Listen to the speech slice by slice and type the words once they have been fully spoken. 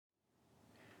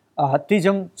弟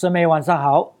兄姊妹晚上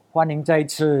好，欢迎再一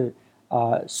次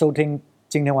收听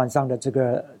今天晚上的这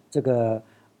个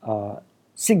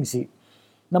信息。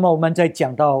那么我们在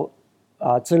讲到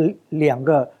这两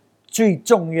个最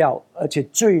重要而且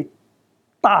最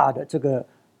大的这个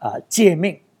诫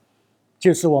命，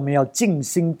就是我们要尽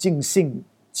心尽性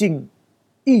尽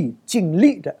意尽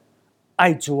力的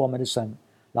爱主我们的神，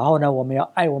然后呢，我们要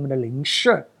爱我们的邻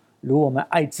舍如我们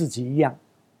爱自己一样。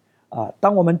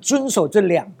当我们遵守这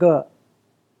两个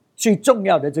最重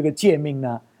要的这个诫命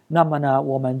呢，那么呢，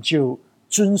我们就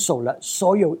遵守了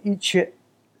所有一切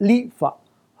律法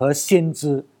和先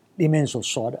知里面所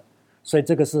说的。所以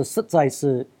这个是实在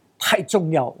是太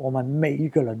重要，我们每一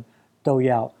个人都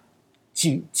要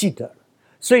记得了。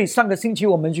所以上个星期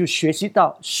我们就学习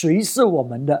到谁是我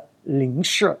们的邻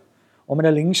舍。我们的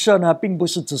邻舍呢，并不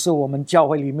是只是我们教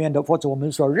会里面的或者我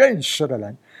们所认识的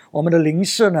人，我们的邻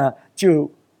舍呢，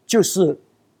就是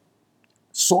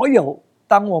所有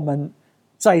当我们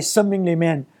在生命里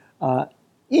面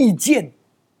遇见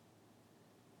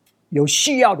有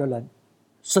需要的人，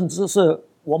甚至是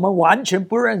我们完全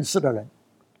不认识的人，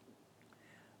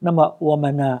那么我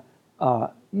们呢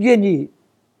愿意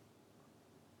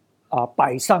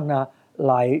摆上呢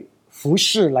来服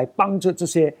侍，来帮助这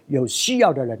些有需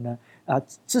要的人呢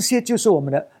这些就是我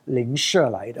们的邻舍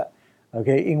来的。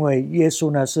 OK， 因为耶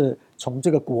稣呢是从这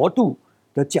个国度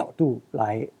的角度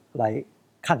来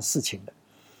看事情的。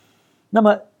那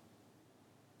么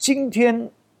今天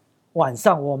晚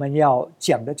上我们要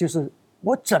讲的就是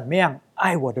我怎么样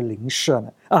爱我的邻舍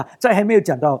呢？在还没有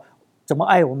讲到怎么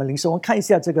爱我们邻舍，我们看一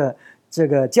下这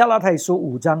个加拉太书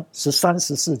5章13、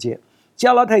14节。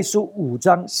加拉太书5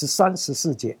章13、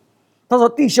14节，他说：“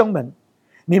弟兄们，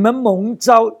你们蒙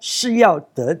召是要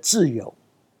得自由，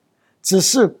只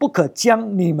是不可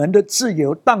将你们的自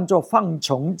由当作放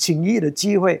从情欲的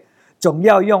机会，总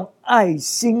要用爱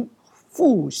心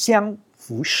互相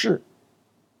服侍，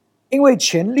因为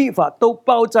全律法都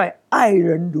包在爱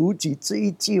人如己这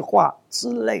一句话之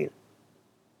内了。”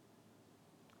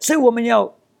所以我们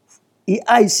要以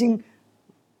爱心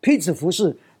彼此服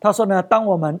侍。他说呢，当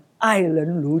我们爱人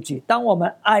如己，当我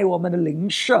们爱我们的邻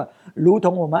舍如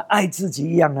同我们爱自己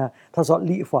一样呢，他说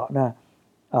律法呢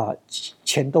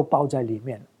全都包在里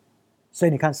面了。所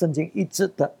以你看圣经一直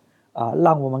的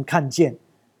让我们看见，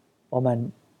我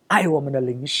们爱我们的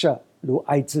邻舍如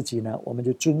爱自己呢，我们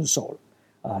就遵守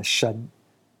了神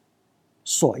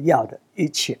所要的一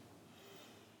切。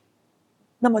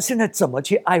那么现在怎么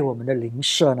去爱我们的邻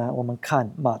舍呢？我们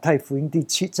看马太福音第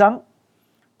7章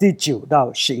第9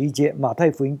到11节。马太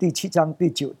福音第7章第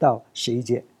9到11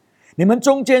节，你们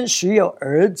中间谁有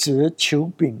儿子求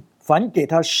饼，反给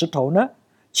他石头呢？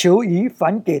求鱼，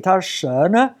反给他蛇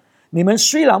呢？你们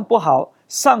虽然不好，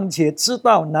尚且知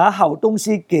道拿好东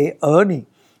西给儿女，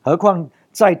何况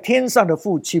在天上的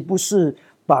父，岂不是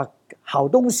把好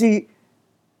东西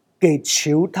给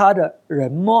求他的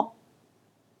人么？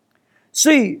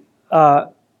所以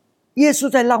耶稣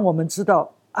在让我们知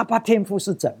道阿爸天父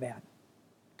是怎么样，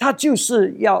他就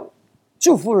是要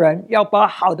祝福人，要把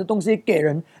好的东西给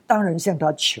人，当然向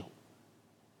他求。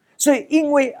所以因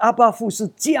为阿爸父是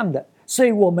这样的，所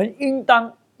以我们应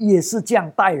当也是这样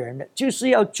待人的，就是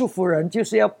要祝福人，就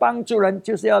是要帮助人，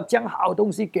就是要将好东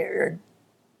西给人。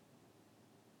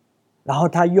然后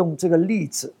他用这个例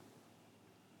子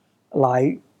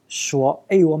来说，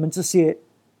我们这些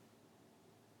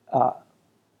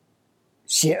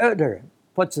邪恶的人，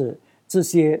或者这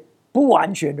些不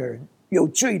完全的人，有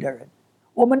罪的人，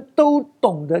我们都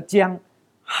懂得将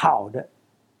好的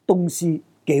东西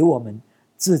给我们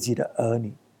自己的儿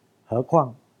女，何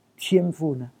况天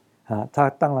父呢？他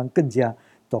当然更加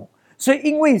懂。所以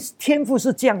因为天父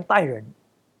是这样待人，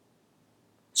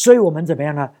所以我们怎么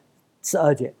样呢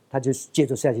？12节他就接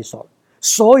着下去说了，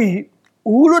所以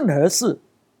无论何事，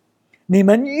你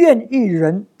们愿意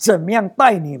人怎么样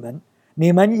待你们，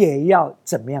你们也要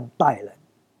怎么样待人，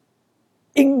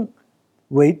因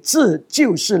为这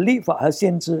就是律法和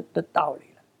先知的道理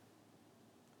了。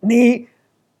你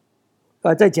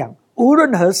在讲无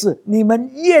论何事，你们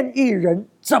愿意人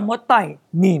怎么待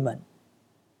你们，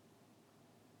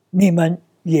你们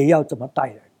也要怎么待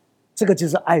人，这个就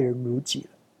是爱人如己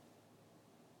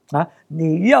了。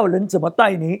你要人怎么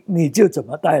待你，你就怎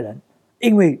么待人，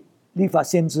因为律法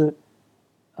先知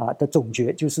的总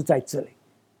结就是在这里。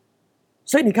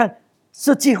所以你看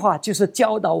这句话就是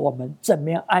教导我们怎么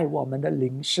样爱我们的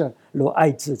邻舍如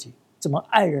爱自己，怎么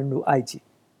爱人如爱己。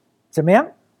怎么样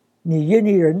你愿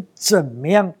意人怎么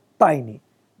样待你，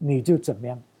你就怎么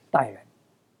样待人，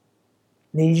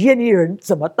你愿意人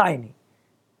怎么待你，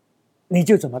你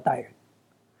就怎么待人。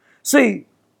所以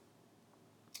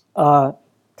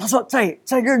他说在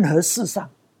任何事上，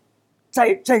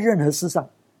在任何事上，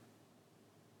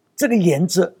这个原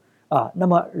则那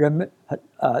么人们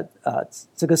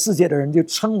这个世界的人就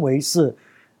称为是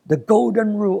the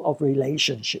golden rule of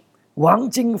relationship 黄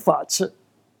金法则，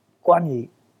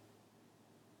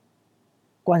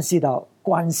关系到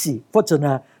关系，或者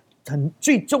呢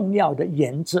最重要的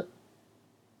原则，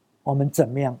我们怎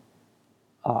么样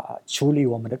处理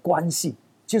我们的关系，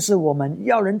就是我们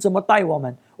要人怎么待我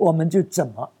们，我们就怎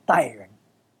么待人。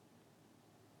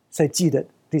所以记得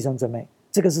弟兄姊妹，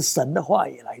这个是神的话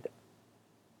语来的，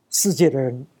世界的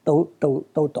人都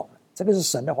懂了，这个是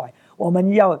神的话语。我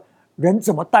们要人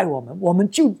怎么待我们，我们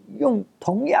就用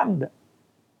同样的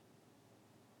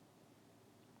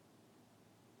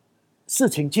事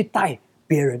情去待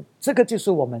别人，这个就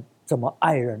是我们怎么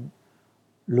爱人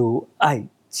如爱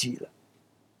己了。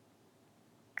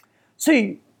所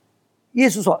以耶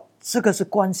稣说，这个是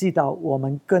关系到我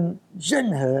们跟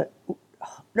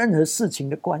任何事情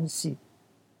的关系，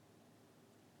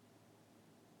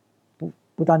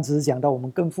不单只是讲到我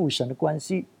们跟父神的关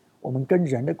系，我们跟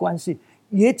人的关系，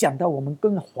也讲到我们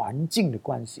跟环境的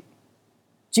关系。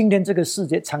今天这个世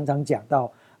界常常讲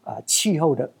到气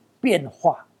候的变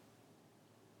化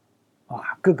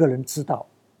各个人知道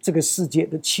这个世界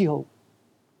的气候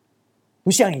不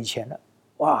像以前了，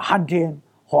旱天、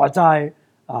火灾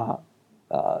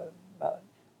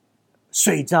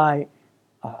水灾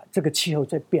这个气候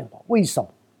在变化。为什么？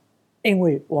因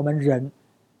为我们人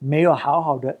没有好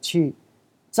好的去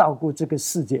照顾这个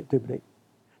世界，对不对？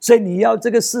所以你要这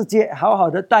个世界好好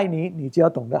的待你，你就要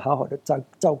懂得好好的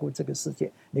照顾这个世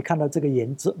界。你看到这个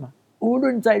原则吗？无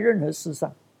论在任何事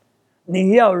上，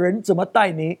你要人怎么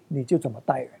待你，你就怎么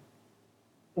待人。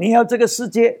你要这个世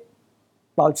界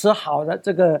保持好的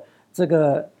这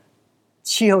个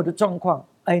气候的状况，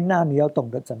那你要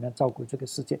懂得怎么样照顾这个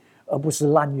世界，而不是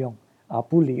滥用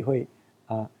不理会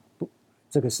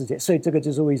这个世界。所以这个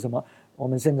就是为什么我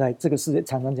们现在这个世界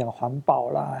常常讲环保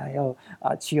啦，要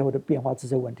气候的变化这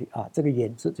些问题这个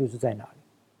原则就是在哪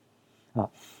里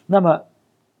那么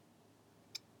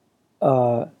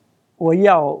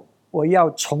我要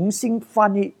重新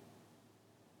翻译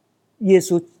耶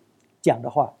稣讲的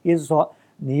话。耶稣说，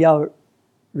你要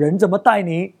人怎么待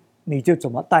你，你就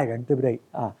怎么待人，对不对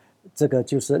这个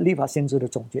就是律法先知的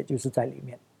总结，就是在里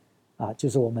面就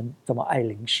是我们怎么爱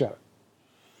邻舍。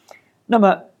那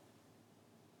么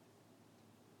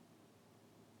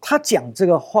他讲这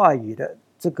个话语的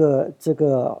这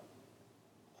个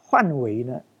范围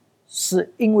呢，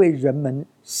是因为人们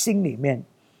心里面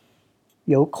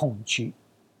有恐惧，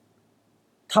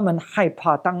他们害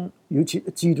怕尤其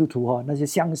基督徒那些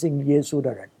相信耶稣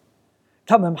的人，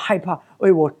他们害怕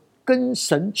我跟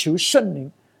神求圣灵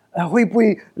会不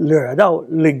会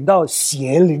领到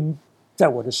邪灵在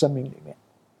我的生命里面，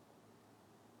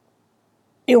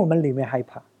因为我们里面害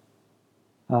怕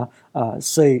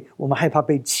所以我们害怕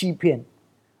被欺骗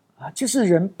就是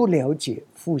人不了解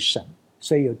父神，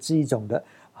所以有这一种的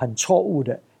很错误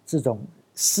的这种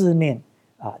思念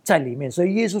在里面。所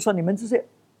以耶稣说，你们这些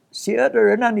邪恶的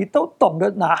人你都懂得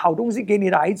拿好东西给你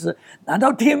的孩子，难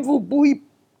道天父不会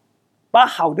把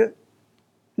好的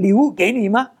礼物给你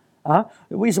吗？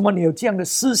为什么你有这样的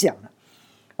思想呢？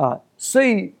所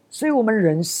以我们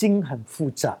人心很复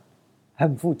杂，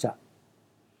很复杂。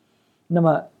那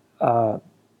么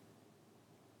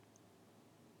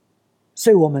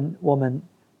所以我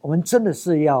们真的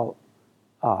是要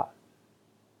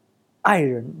爱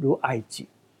人如爱己。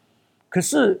可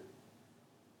是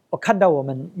我看到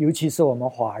尤其是我们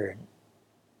华人，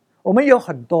我们有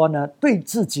很多呢对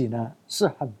自己呢是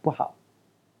很不好。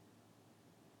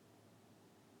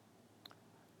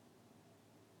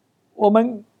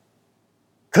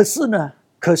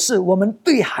可是我们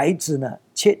对孩子呢，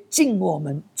却尽我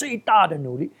们最大的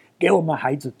努力，给我们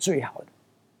孩子最好的。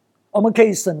我们可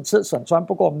以省吃省穿，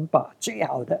不过我们把最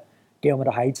好的给我们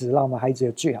的孩子，让我们孩子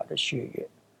有最好的学业。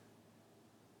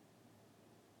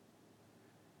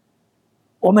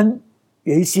我们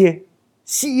有一些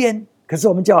吸烟，可是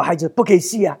我们叫孩子不可以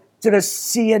吸这个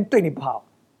吸烟对你不好，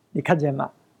你看见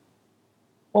吗？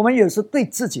我们有时对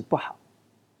自己不好，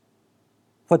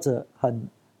或者很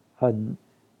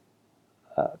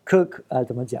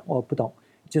怎么讲？我不懂，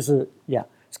就是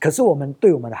可是我们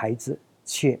对我们的孩子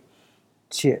却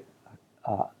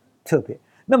特别。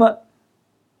那么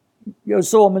有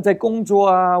时候我们在工作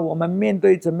我们面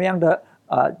对怎么样的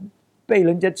被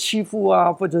人家欺负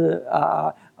或者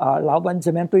老板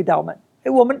怎么样对待我们，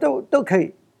我们都可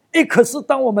以。可是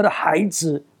当我们的孩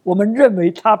子，我们认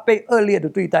为他被恶劣的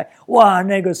对待，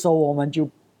那个时候我们就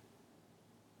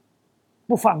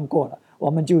不放过了，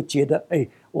我们就觉得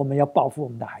我们要报复我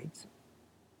们的孩子。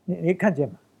你看见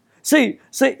吗？所以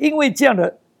因为这样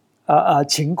的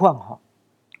情况哈，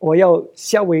我要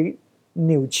稍微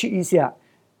扭曲一下，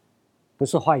不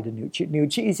是坏的扭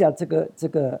曲一下这个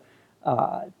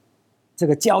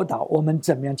教导，我们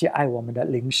怎么样去爱我们的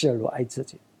邻舍如爱自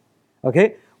己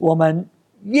 ？OK， 我们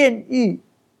愿意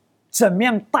怎么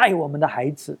样带我们的孩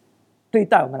子，对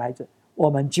待我们的孩子，我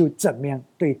们就怎么样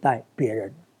对待别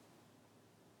人。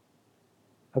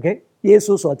OK， 耶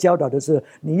稣所教导的是，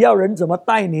你要人怎么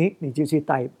待你，你就去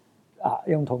带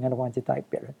用同样的方式待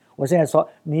别人。我现在说，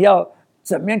你要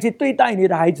怎么样去对待你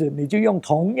的孩子，你就用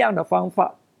同样的方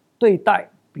法对待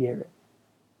别人。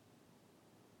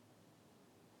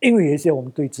因为有一些我们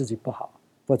对自己不好，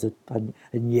或者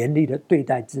很严厉的对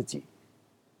待自己，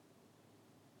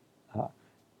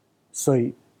所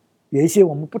以有一些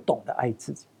我们不懂得爱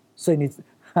自己，所以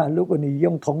如果你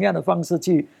用同样的方式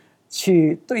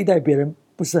去对待别人，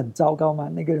不是很糟糕吗？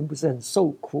那个人不是很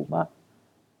受苦吗？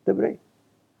对不对？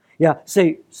所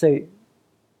以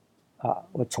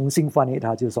我重新翻译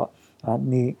它，就是说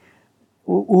你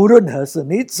无论何事，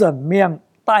你怎么样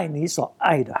待你所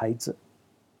爱的孩子，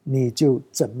你就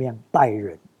怎么样待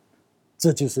人，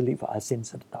这就是律法先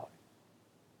生的道理。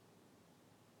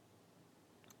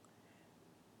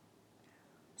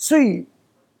所以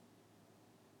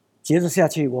接着下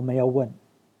去，我们要问：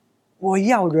我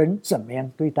要人怎么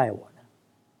样对待我呢？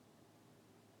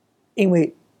因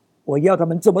为我要他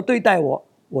们怎么对待我，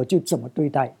我就怎么对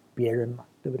待别人嘛，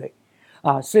对不对？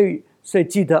所以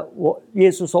记得耶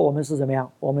稣说我们是怎么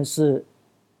样？我们是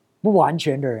不完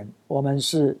全的人，我们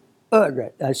是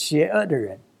邪恶的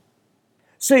人。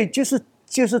所以就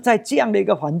是在这样的一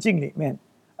个环境里面，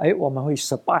我们会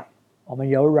失败，我们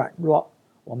有软弱，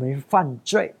我们会犯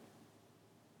罪，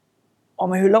我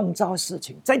们会弄糟事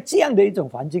情。在这样的一种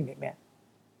环境里面，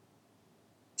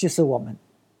就是我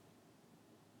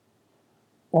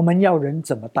们要人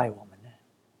怎么待我们呢？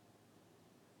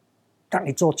当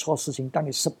你做错事情，当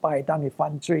你失败，当你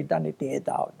犯罪，当你跌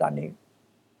倒，当你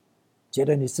觉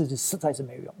得你自己实在是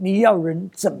没有用，你要人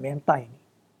怎么样待你？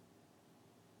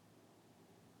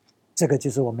这个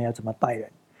就是我们要怎么待人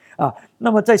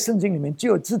那么在圣经里面就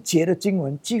有这节的经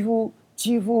文，几乎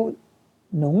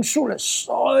浓缩了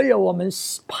所有我们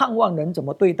盼望人怎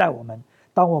么对待我们。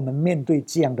当我们面对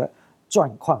这样的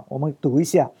状况，我们读一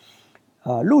下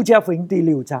路加福音第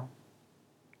6章，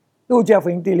路加福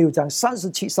音第6章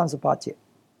37、38节。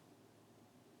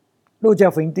路加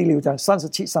福音第6章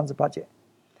37、38节，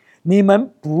你们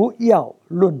不要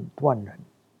论断人，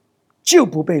就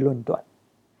不被论断；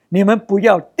你们不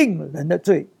要定人的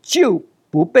罪，就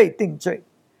不被定罪；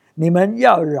你们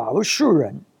要饶恕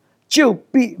人，就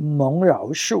必蒙饶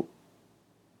恕；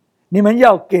你们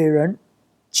要给人，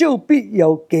就必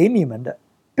有给你们的，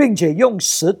并且用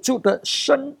10柱的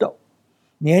升斗，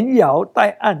连摇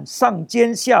带按，上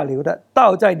尖下流的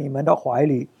倒在你们的怀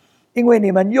里，因为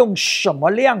你们用什么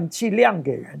量器量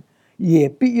给人，也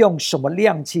必用什么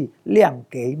量器量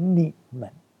给你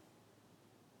们。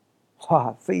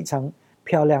非常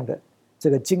漂亮的这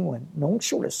个经文浓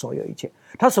缩了所有一切。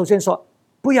他首先说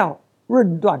不要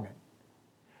论断人，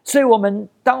所以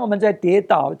当我们在跌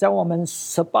倒，在我们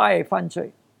失败犯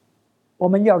罪，我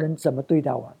们要人怎么对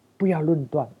待我们？不要论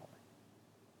断我们。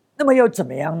那么又怎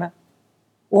么样呢？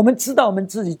我们知道我们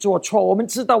自己做错，我们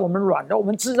知道我们软弱，我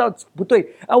们知道不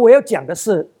对我要讲的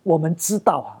是我们知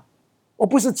道我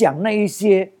不是讲那一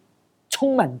些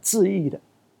充满自义的，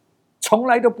从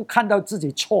来都不看到自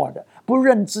己错的，不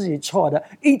认自己错的，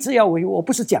一直要维护。我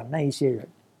不是讲那一些人，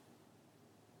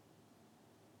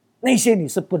那些你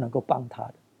是不能够帮他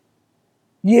的。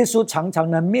耶稣常常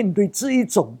呢面对这一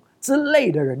种之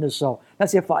类的人的时候，那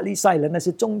些法利赛人，那些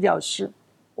宗教师，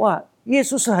耶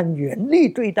稣是很严厉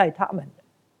对待他们的，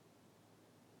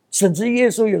甚至耶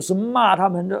稣有时骂他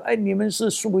们的，你们是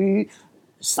属于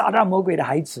撒旦魔鬼的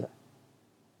孩子，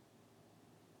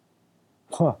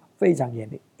非常严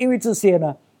厉。因为这些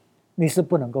呢，你是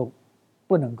不能够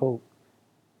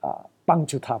帮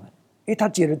助他们，因为他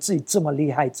觉得自己这么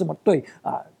厉害，这么对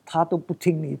他都不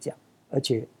听你讲，而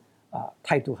且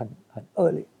态度很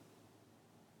恶劣。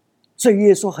所以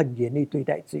耶稣很严厉对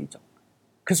待这一种。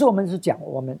可是我们是讲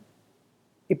我们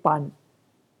一般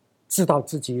知道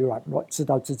自己软弱，知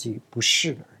道自己不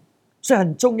是的人，所以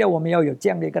很重要，我们要有这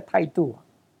样的一个态度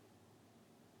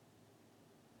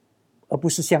而不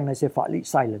是像那些法利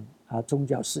赛人宗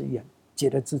教师一样，觉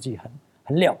得自己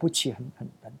很了不起，很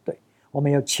对。我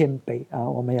们要谦卑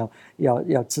我们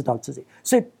要知道自己。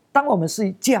所以当我们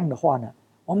是这样的话呢，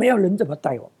我们要人怎么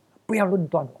待我们，不要论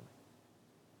断我们。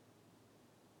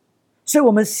所以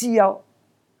我们需要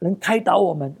人开导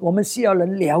我们，我们需要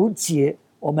人了解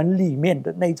我们里面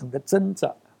的那种的挣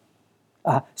扎。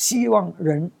希望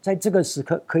人在这个时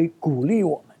刻可以鼓励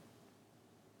我们，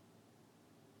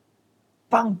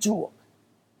帮助我们，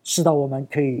使到我们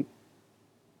可以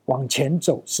往前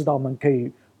走，使到我们可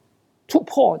以突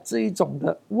破这一种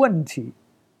的问题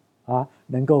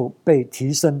能够被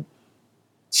提升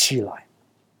起来，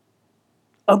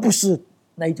而不是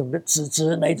那一种的指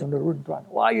责，那一种的论断。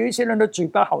有一些人的嘴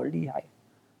巴好厉害，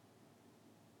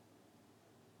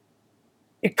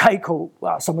一开口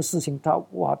什么事情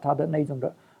他的那种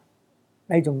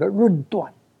的论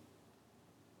断，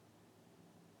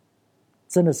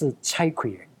真的是拆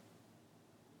毁人，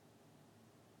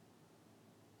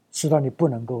使到你不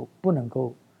能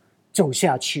够走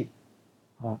下去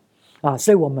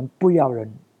所以我们不要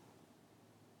人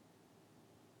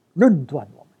论断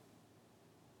我们，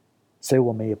所以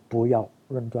我们也不要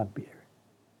论断别人。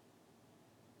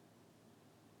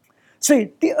所以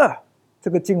第二，这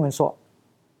个经文说，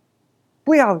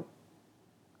不要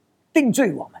定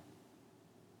罪我们，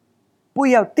不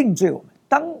要定罪我们。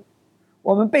当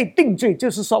我们被定罪，就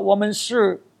是说我们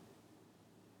是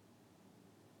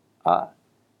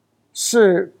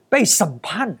被审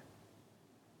判，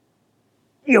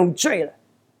有罪了，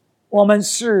我们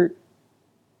是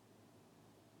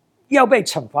要被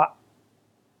惩罚。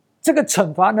这个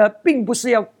惩罚呢，并不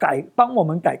是要帮我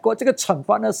们改过，这个惩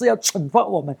罚呢是要惩罚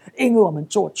我们，因为我们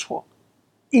做错，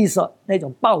意思那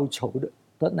种报仇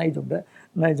的那种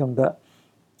的，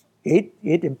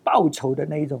有点报仇的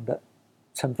那一种的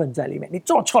成分在里面。你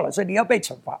做错了，所以你要被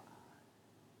惩罚，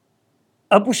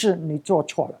而不是你做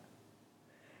错了，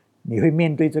你会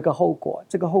面对这个后果。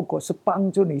这个后果是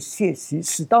帮助你学习，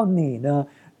使到你呢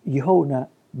以后呢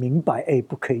明白，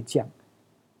不可以这样，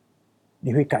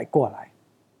你会改过来。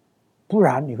不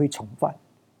然你会重犯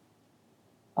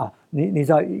你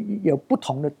知道有不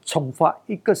同的惩罚，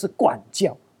一个是管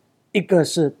教，一个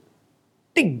是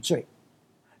定罪。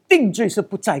定罪是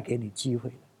不再给你机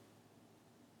会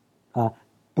的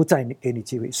不再给你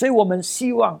机会。所以我们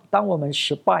希望当我们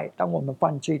失败，当我们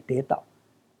犯罪跌倒，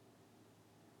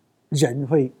人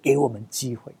会给我们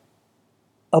机会，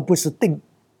而不是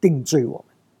定罪我们。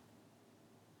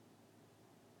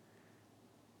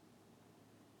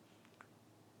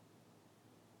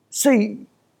所以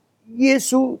耶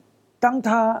稣当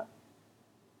他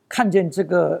看见这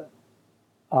个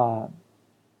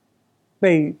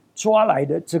被抓来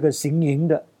的这个行淫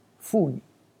的妇女，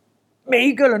每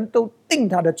一个人都定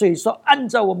他的罪，说按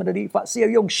照我们的律法是要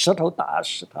用石头打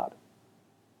死他的。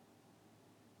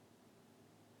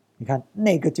你看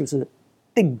那个就是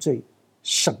定罪、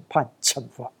审判、惩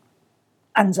罚，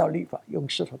按照律法用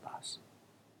石头打死。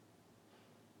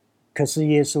可是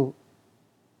耶稣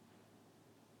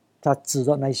他指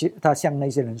着他向那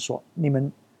些人说，你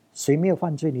们谁没有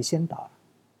犯罪，你先打。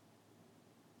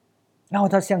然后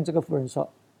他向这个妇人说，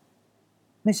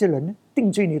那些人呢？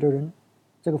定罪你的人。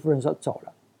这个妇人说走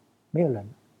了，没有人了。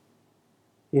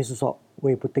耶稣说，我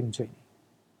也不定罪你，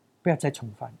不要再重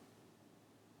犯。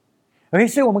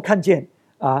所以我们看见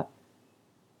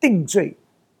定罪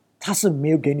他是没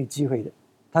有给你机会的，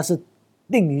他是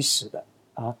定你死的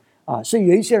所以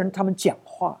有一些人他们讲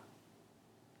话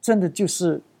真的就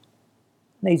是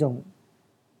那种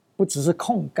不只是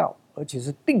控告，而且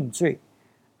是定罪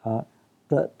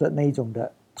的那一种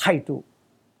的态度。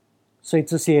所以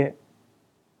这些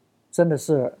真的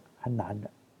是很难的，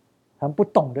他们不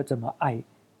懂得怎么爱，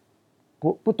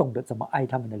不懂得怎么爱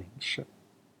他们的邻舍。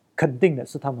肯定的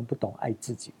是他们不懂爱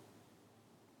自己。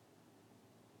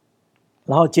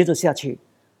然后接着下去，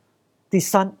第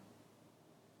三，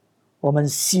我们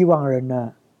希望人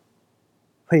呢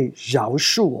会饶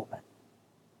恕我们。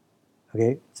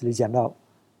OK， 这里讲到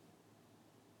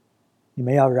你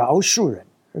们要饶恕人，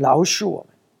饶恕我们。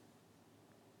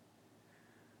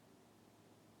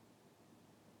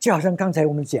就好像刚才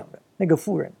我们讲的那个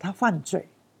妇人，她犯罪，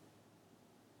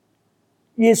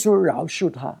耶稣饶恕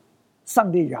她，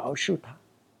上帝饶恕她，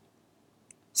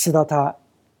使到她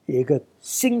有一个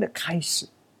新的开始，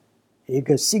有一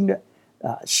个新的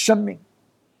生命。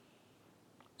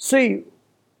所以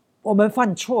我们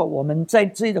犯错，我们在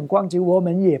这种光景，我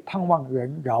们也盼望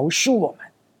人饶恕我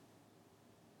们，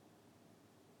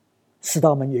使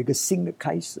到我们有一个新的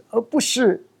开始，而不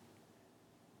是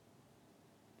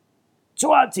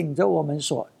抓紧着我们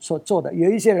所做的。有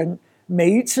一些人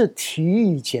每一次提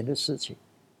以前的事情，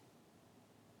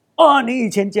你以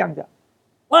前这样的，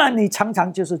你常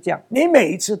常就是这样，你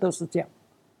每一次都是这样。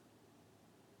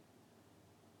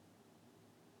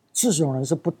这种人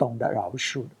是不懂得饶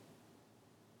恕的。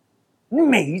你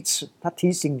每一次他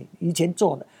提醒你以前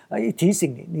做的，提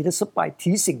醒你的失败，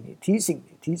提醒你，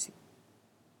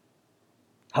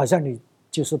好像你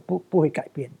就是不会改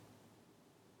变。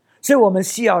所所以我们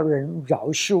需要人饶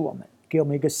恕我们，给我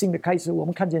们一个新的开始。我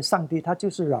们看见上帝他就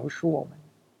是饶恕我们，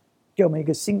给我们一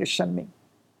个新的生命，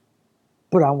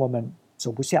不然我们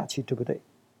走不下去，对不对？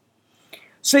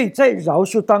所以在饶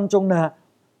恕当中呢，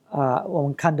我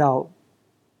们看到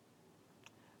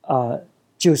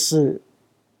就是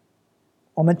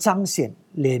我们彰显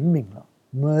怜悯了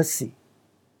mercy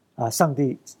上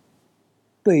帝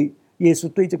对耶稣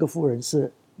对这个妇人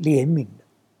是怜悯的，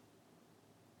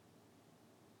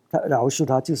他饶恕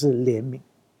他就是怜悯。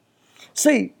所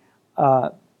以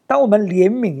当我们怜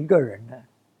悯一个人呢，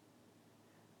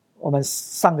我们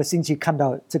上个星期看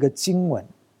到这个经文，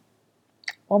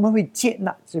我们会接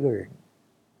纳这个人。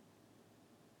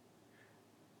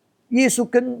耶稣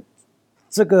跟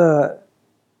这个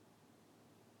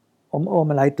我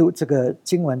们来读这个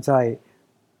经文在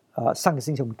上个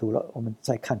星期我们读了，我们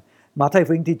再看马太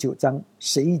福音第9章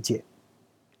11节。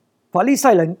法利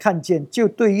赛人看见，就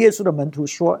对耶稣的门徒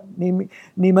说：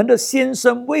你们的先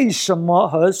生为什么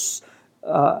和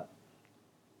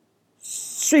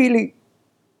税吏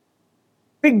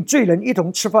并罪人一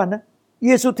同吃饭呢？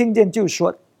耶稣听见就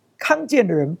说：康健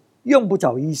的人用不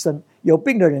着医生，有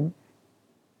病的人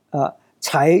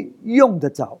才用得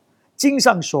着。经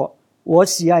上说：我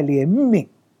喜爱怜悯，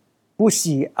不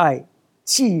喜爱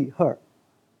记恨。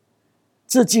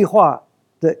这句话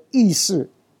的意思，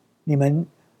你们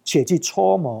且去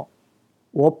揣摩。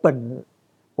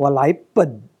我来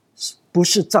本不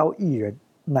是召义人，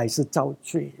乃是召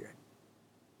罪人。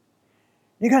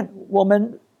你看，我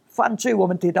们犯罪，我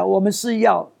们跌倒，我们是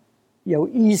要有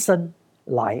医生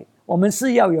来，我们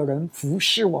是要有人服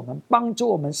侍我们，帮助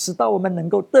我们，使到我们能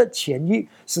够得痊愈，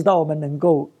使到我们能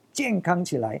够健康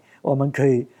起来，我们可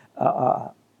以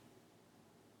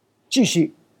继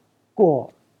续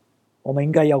过我们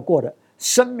应该要过的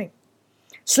生命。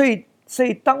所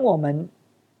以当我们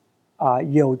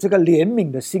有这个怜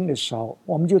悯的心的时候，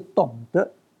我们就懂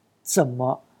得怎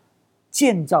么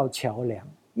建造桥梁。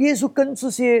耶稣跟这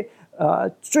些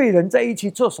罪人在一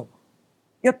起做什么？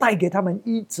要带给他们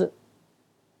医治。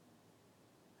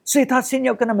所以他先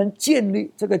要跟他们建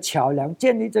立这个桥梁，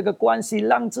建立这个关系，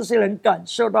让这些人感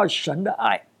受到神的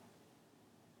爱，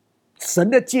神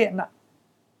的接纳，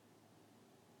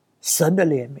神的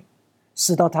怜悯，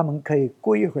使到他们可以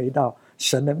归回到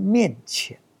神的面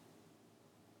前。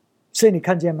所以你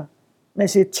看见吗？那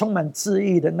些充满自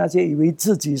义的，那些以为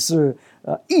自己是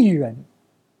义人，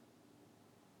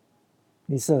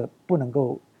你是不能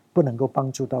够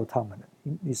帮助到他们的，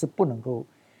你是不能够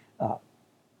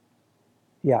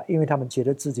因为他们觉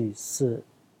得自己是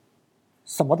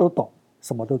什么都懂，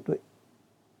什么都对。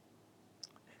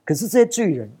可是这些罪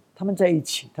人，他们在一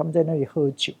起，他们在那里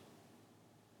喝酒，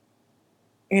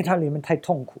因为他里面太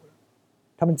痛苦了，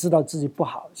他们知道自己不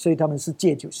好，所以他们是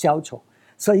借酒消愁。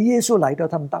所以耶稣来到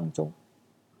他们当中，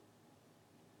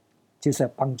就是要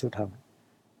帮助他们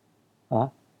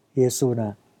耶稣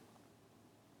呢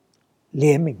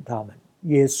怜悯他们，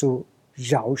耶稣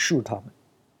饶恕他们。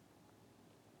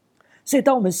所以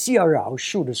当我们需要饶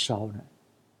恕的时候呢，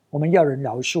我们要人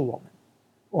饶恕我们，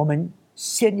我们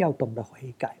先要懂得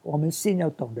悔改，我们先要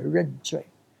懂得认罪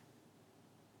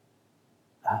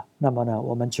那么呢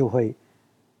我们就会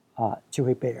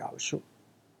被饶恕。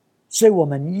所以我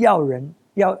们要人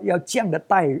要这样的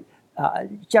待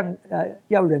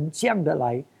要人这样的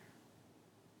来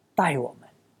待我们，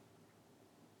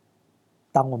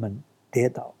当我们跌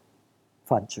倒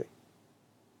犯罪。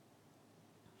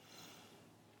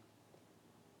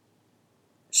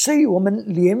所以我们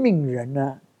怜悯人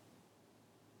呢，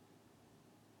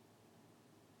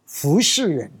服侍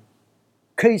人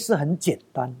可以是很简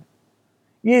单的。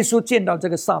耶稣见到这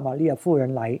个撒玛利亚妇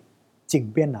人来井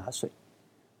边拿水，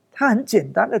他很简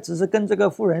单的只是跟这个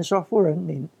妇人说：妇人，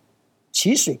你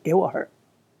取水给我喝，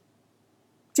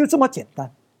就这么简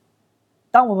单。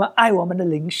当我们爱我们的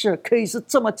邻舍，可以是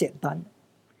这么简单的。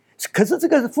可是这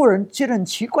个妇人觉得很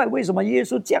奇怪，为什么耶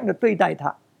稣这样的对待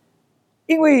他？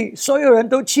因为所有人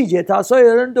都弃绝他，所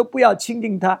有人都不要亲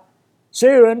近他，所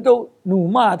有人都辱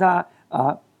骂他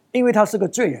因为他是个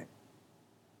罪人。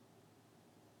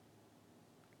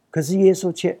可是耶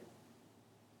稣却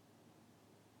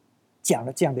讲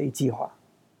了这样的一句话，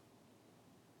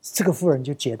这个妇人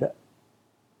就觉得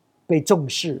被重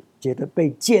视，觉得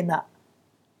被接纳，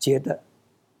觉得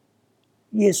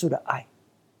耶稣的爱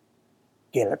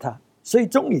给了他，所以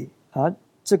终于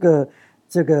这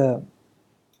个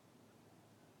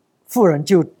妇人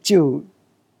就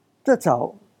得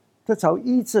着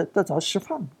医治，得着释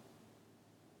放。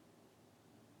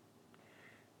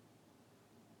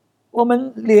我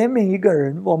们怜悯一个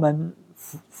人，我们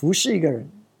服侍一个人，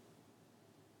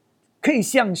可以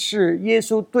像是耶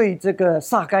稣对这个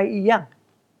撒该一样，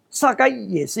撒该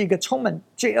也是一个充满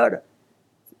罪恶的，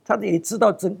他也知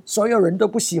道所有人都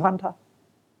不喜欢他，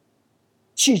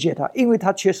拒绝他，因为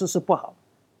他确实是不好，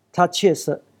他确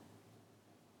实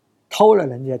偷了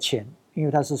人家钱，因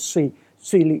为他是税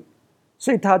吏，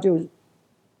所以他就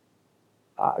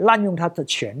滥用他的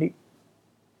权利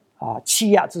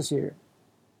欺压这些人，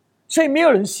所以没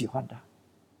有人喜欢他。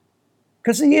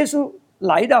可是耶稣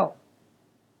来到，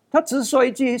他只是说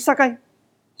一句：撒该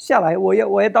下来，我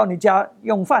要到你家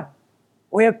用饭，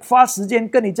我要花时间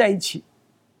跟你在一起。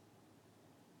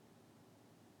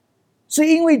所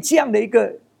以因为这样的一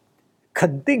个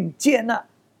肯定接纳，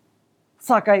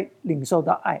撒该领受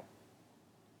到爱，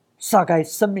撒该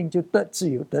生命就得自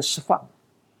由得释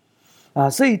放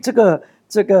所以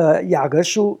这个雅各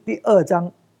书第2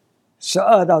章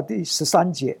12到第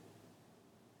13节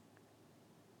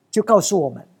就告诉我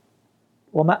们，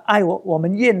我们爱我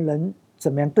们愿人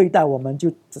怎么样对待我们，就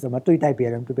怎么对待别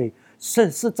人，对不对？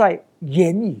是在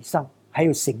言语上还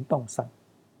有行动上，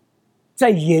在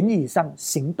言语上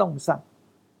行动上，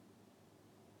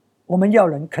我们要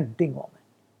人肯定我们，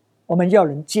我们要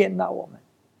人接纳我们，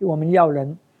我们要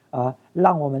人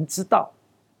让我们知道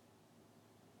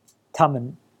他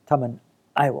们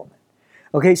爱我们。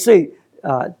 OK， 所以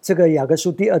这个雅各书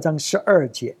第2章12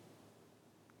节，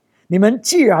你们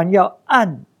既然要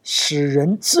按使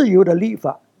人自由的律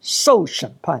法受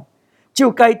审判，就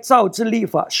该照着律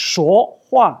法说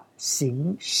话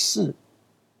行事，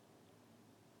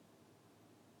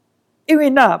因为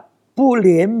那不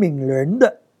怜悯人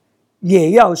的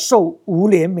也要受无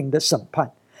怜悯的审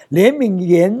判，怜悯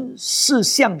人是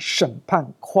向审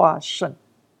判夸胜。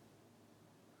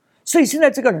所以现在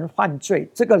这个人犯罪，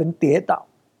这个人跌倒，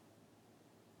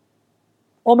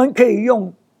我们可以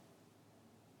用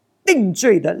定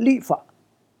罪的律法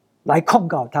来控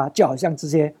告他，就好像这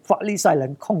些法利赛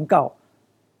人控告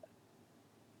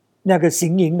那个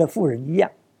行淫的妇人一样，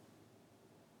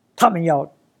他们要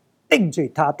定罪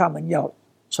他，他们要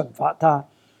惩罚他，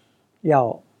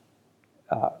要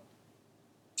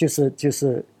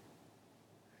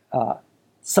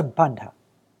审判他。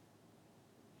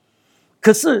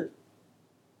可是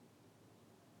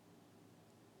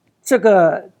这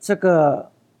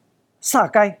个撒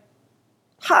该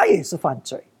他也是犯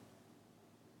罪，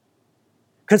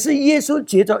可是耶稣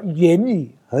借着言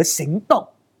语和行动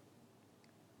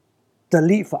的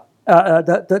律法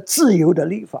的自由的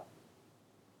律法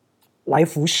来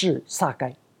服侍撒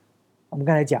该。我们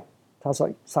刚才讲，他说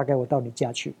撒该，我到你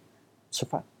家去吃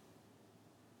饭。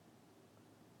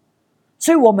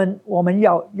所以我们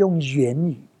要用言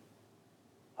语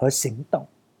和行动，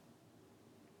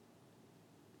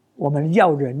我们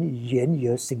要人以言语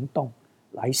和行动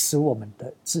来使我们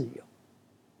的自由。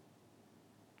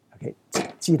 OK，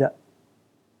 记得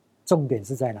重点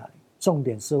是在哪里？重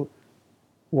点是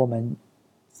我们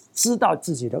知道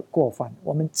自己的过犯，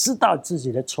我们知道自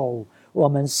己的错误，我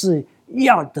们是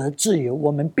要得自由，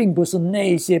我们并不是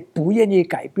那些不愿意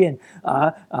改变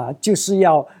就是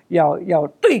要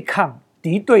对抗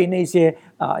敌对那些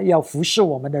要服侍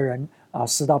我们的人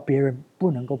使到别人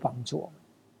不能够帮助我们。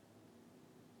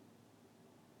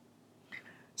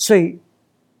所以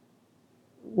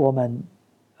我们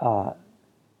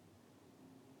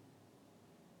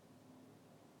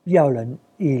要人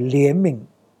以怜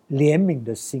悯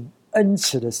的心、恩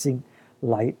慈的心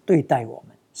来对待我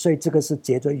们。所以这个是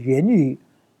借着言语、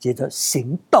借着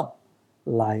行动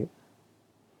来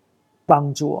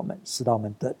帮助我们，使到我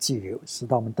们的自由，使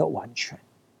到我们的完全。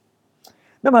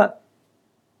那么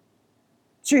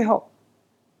最后，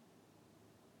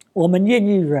我们愿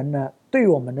意人呢对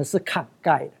我们的是慷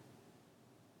慨的，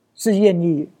是愿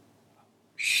意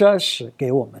奢侈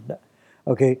给我们的。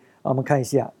 OK， 我们看一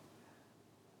下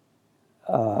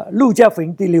路加福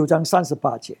音第6章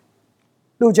38节，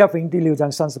路加福音第6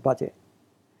章38节，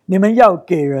你们要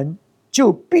给人，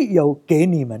就必有给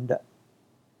你们的，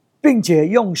并且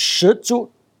用10足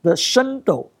的升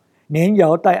斗连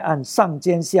摇带按上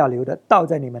尖下流的倒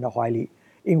在你们的怀里，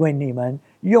因为你们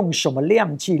用什么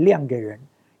量器量给人，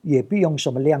也必用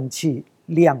什么量器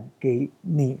量给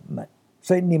你们。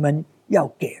所以你们要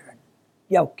给人，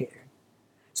要给人。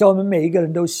所以我们每一个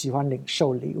人都喜欢领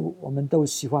受礼物，我们都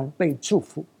喜欢被祝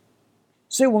福，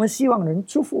所以我们希望人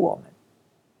祝福我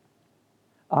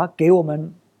们给我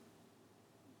们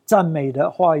赞美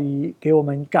的话语，给我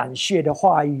们感谢的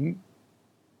话语，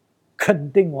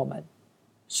肯定我们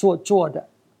所做的，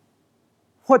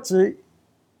或者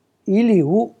以礼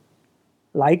物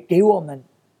来给我们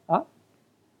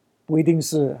不一定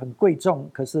是很贵重，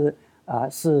可是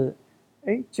是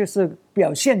就是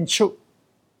表现出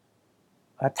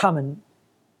他们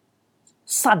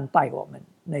善待我们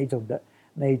那一种的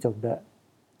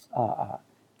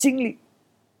经历。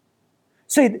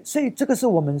所以这个是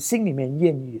我们心里面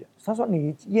愿意的。他说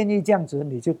你愿意这样子，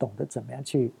你就懂得怎么样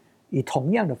去以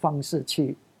同样的方式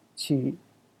去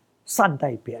善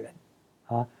待别人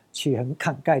啊，去很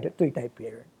慷慨的对待别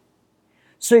人。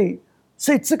所以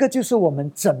这个就是我们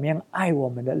怎么样爱我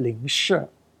们的邻舍，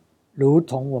如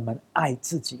同我们爱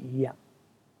自己一样。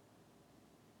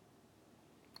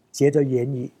接着言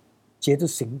语，接着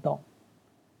行动，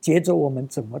接着我们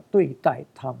怎么对待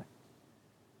他们。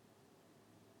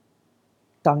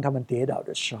当他们跌倒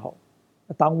的时候，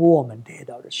当我们跌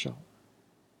倒的时候，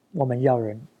我们要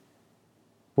人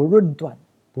不论断，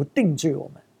不定罪我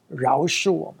们，饶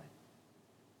恕我们，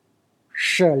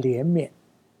赦怜悯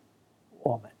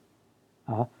我们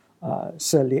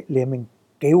赦怜悯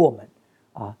给我们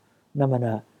那么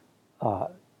呢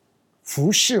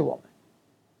服侍我们，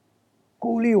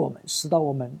鼓励我们，使到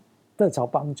我们得着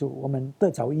帮助，我们得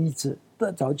着医治，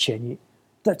得着痊愈，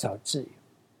得着自由。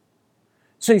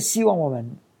所以希望我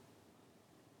们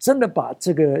真的把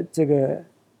这个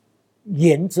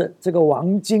沿着这个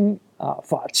黄金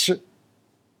法则，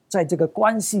在这个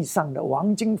关系上的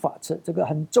黄金法则，这个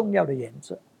很重要的原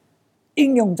则，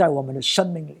应用在我们的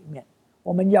生命里面。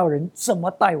我们要人怎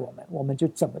么待我们，我们就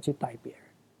怎么去待别人。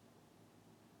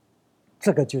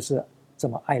这个就是怎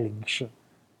么爱邻舍，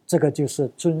这个就是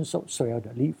遵守所有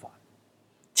的律法。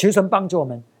求神帮助我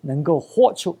们能够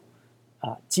活出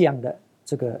这样的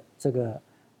这个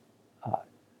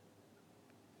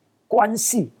关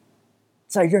系，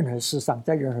在任何事上，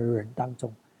在任何人当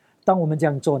中，当我们这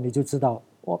样做，你就知道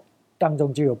当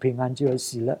中就有平安，就有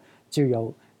喜乐，就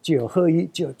有合一，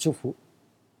就有祝福，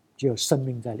就有生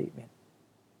命在里面。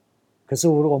可是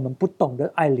如果我们不懂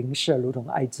得爱邻舍如同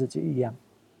爱自己一样，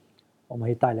我们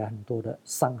会带来很多的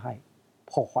伤害、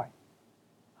破坏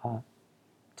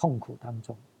痛苦当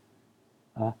中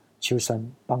求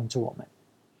神帮助我们。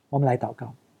我们来祷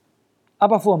告。阿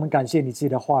爸父，我们感谢你自己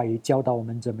的话语教导我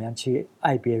们怎么样去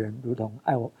爱别人，如同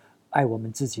爱我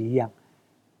们自己一样。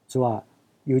主啊，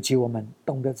尤其我们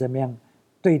懂得怎么样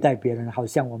对待别人，好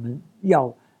像我们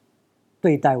要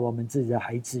对待我们自己的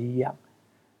孩子一样。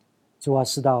主啊，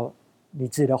使到你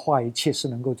自己的话语确实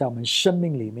能够在我们生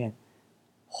命里面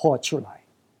活出来，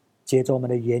借着我们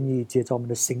的言语，借着我们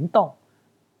的行动，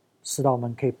使到我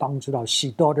们可以帮助到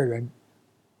许多的人，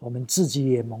我们自己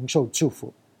也蒙受祝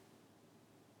福。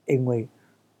因为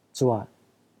主啊，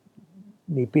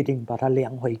你必定把它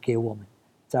量回给我们，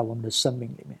在我们的生命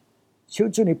里面。求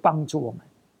主你帮助我们，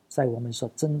在我们所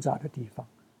挣扎的地方，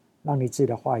让你自己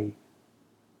的话语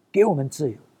给我们自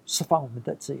由，释放我们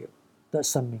的自由的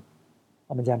生命。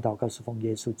我们将祷告是奉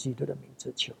耶稣基督的名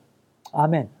字求，阿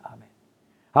们，阿们。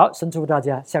好，神祝福大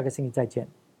家，下个星期再见。